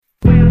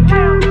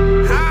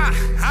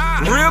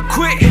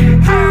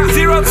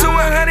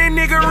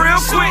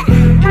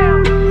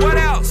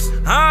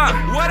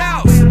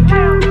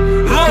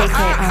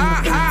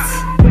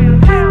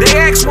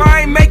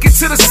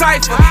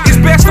cipher. It's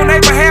best on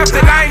their behalf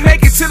that I ain't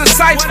make it to the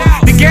cipher.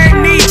 The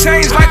game need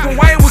change like when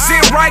Wayne was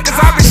in Rikers.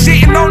 I've been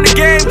shitting on the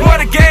game, boy,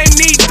 the game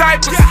need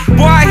diapers.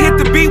 Boy, I hit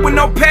the beat with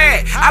no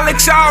pad, I let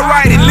y'all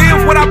write it.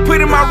 Live what I put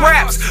in my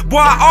raps,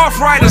 boy, I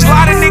off-writers. A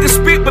lot of niggas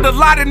spit, but a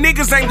lot of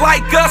niggas ain't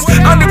like us.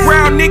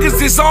 Underground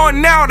niggas is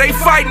on now, they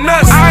fighting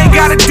us. I ain't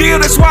got a deal,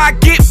 that's why I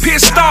get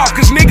pissed off.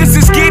 Cause niggas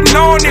is getting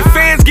on and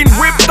fans getting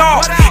ripped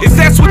off. If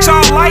that's what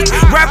y'all like,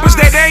 rappers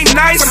that ain't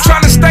nice, I'm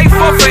trying to stay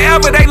for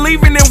forever, they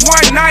leaving in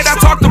one night. I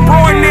talk to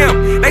bro and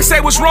them, they say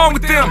what's wrong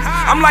with them.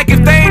 I'm like,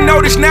 if they ain't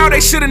noticed now,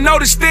 they should've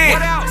noticed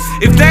then.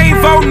 If they ain't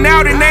voting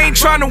now, then they ain't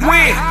trying to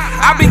win.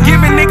 I've been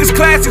giving niggas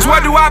classics,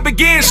 where do I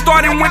begin?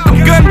 Starting with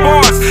them gun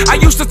bars. I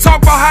used to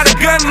talk about how the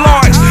gun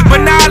large,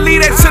 but now I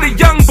leave that to the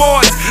young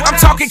boys. I'm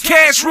talking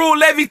cash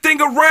rule,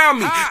 everything around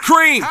me.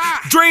 Cream,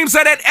 dreams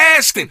of that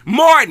Ashton,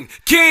 Martin,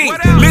 King.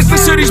 Listen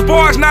to these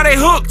bars, now they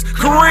hooked.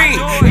 Kareem,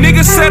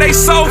 niggas say they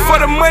sold for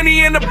the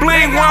money and the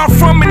bling. Where I'm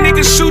from, a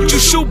nigga shoot, you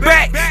shoot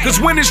back. Cause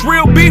when it's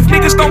real beef,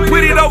 niggas don't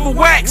put it over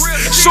wax.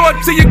 Show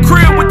up to your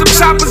crib with them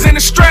choppers and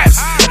the straps.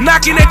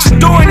 Knocking at your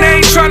door and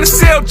they ain't trying to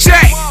sell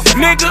jack.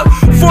 Nigga,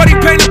 40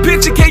 paint a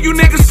picture, can you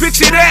niggas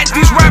picture that?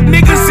 These rap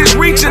niggas is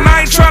reaching,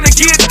 I ain't trying to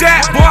get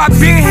that. Boy, I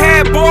been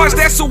had bars,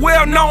 that's a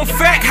well-known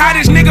fact.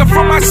 Hottest nigga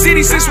from my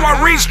city since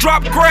my reach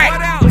dropped crack.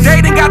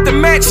 They done got the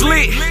match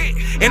lit,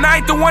 and I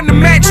ain't the one to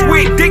match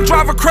with. Dick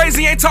driver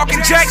crazy, ain't talking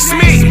Jack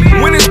Smith.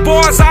 When it's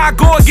bars, I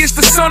go against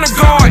the son of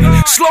God.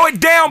 Slow it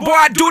down, boy,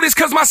 I do this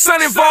cause my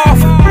son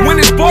involved. When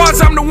it's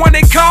bars, I'm the one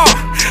they call.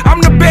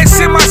 I'm the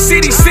best in my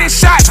city, send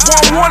shots,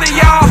 want one of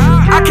y'all.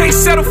 I can't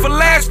settle for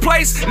last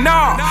place,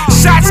 nah.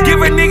 Shots give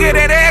a nigga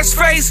that ass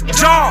face,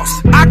 jaws.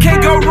 I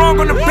can't go wrong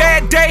on a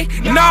bad day,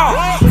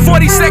 nah.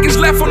 40 seconds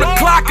left on the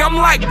clock, I'm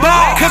like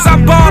ball. Cause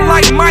I ball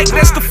like Mike,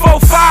 that's the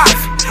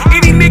 4-5.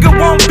 Any nigga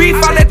want beef,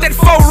 I let that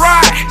 4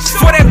 ride.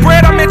 For that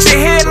bread, I'm at your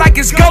head like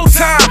it's go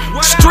time.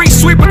 Street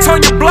sweeper,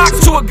 turn your block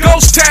to a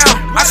ghost town.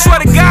 I swear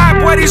to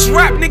God, boy, these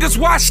rap niggas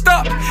washed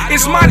up.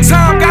 It's my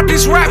time, got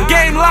this rap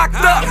game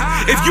locked up.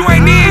 If you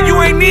ain't in, you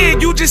ain't in,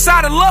 you just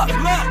out of luck.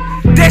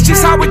 That's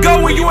just how it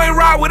go when you ain't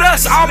ride with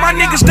us. All my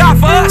niggas die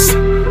for us,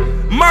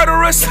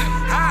 murder us.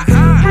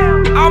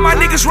 All my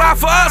niggas ride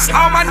for us,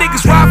 all my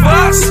niggas ride for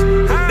us.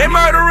 They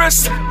murder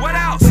us. What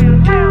else?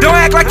 Don't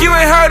act like you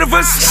ain't heard of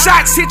us.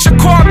 Shots hit your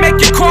car, make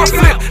your car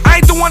flip. I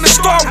ain't the one to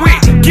start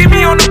with. Get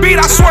me on the beat,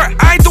 I swear,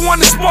 I ain't the one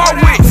to spar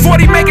with.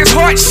 40 make his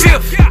heart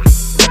shift.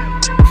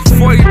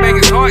 40 make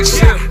his heart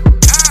shift.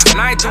 And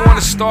I ain't the one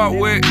to start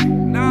with.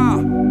 Nah.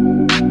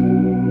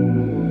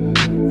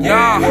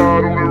 Yeah,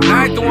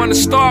 I ain't the one to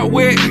start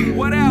with.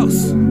 What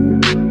else?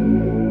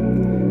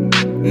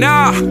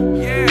 Nah,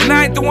 and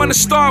I ain't the one to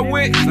start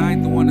with. I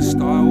ain't the one to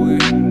start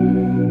with.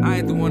 I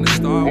ain't the one to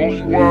start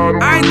with.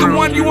 I ain't the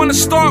one you wanna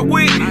start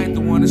with. I ain't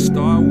the one to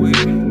start with.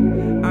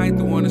 I ain't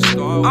the one to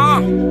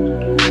start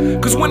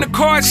with. Cause when the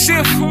cards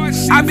shift,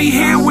 I be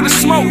here when the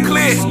smoke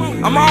clear.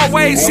 I'm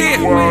always here,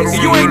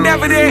 and you ain't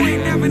never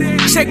there.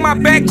 Check my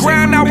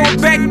background, I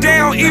won't back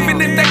down.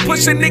 Even if they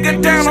push a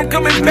nigga down, I'm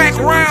coming back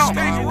round.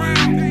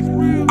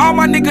 All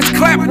my niggas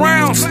clap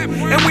rounds,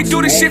 and we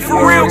do this shit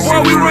for real,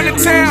 boy, we run the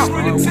town.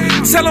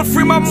 Tell them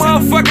free my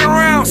motherfucking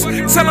rounds.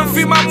 Tell them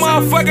free my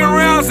motherfucking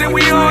rounds, and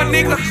we on,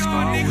 nigga.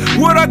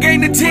 What I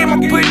gain the team,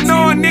 I'm putting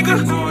on,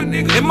 nigga.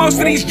 And most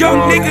of these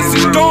young niggas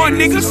is doing,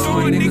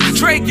 niggas.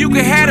 Drake, you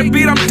can have the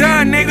beat, I'm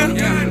done,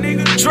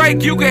 nigga.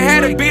 Drake, you can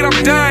have the beat,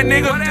 I'm done,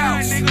 nigga.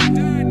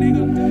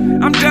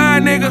 I'm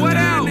done, nigga.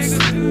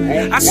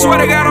 I swear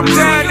to God, I'm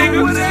done,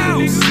 nigga.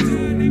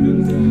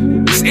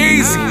 It's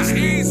easy.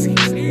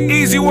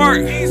 Easy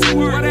work.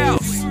 What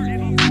else?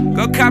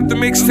 Go cop the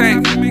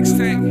mixtape.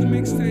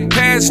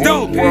 Past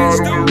due.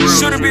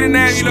 Should've been the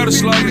name, you know the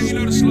slogan.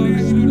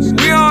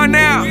 We on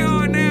now.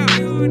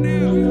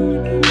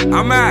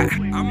 I'm out.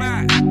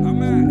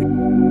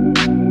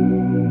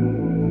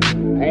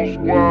 Whole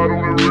squad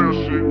on the real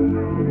shit.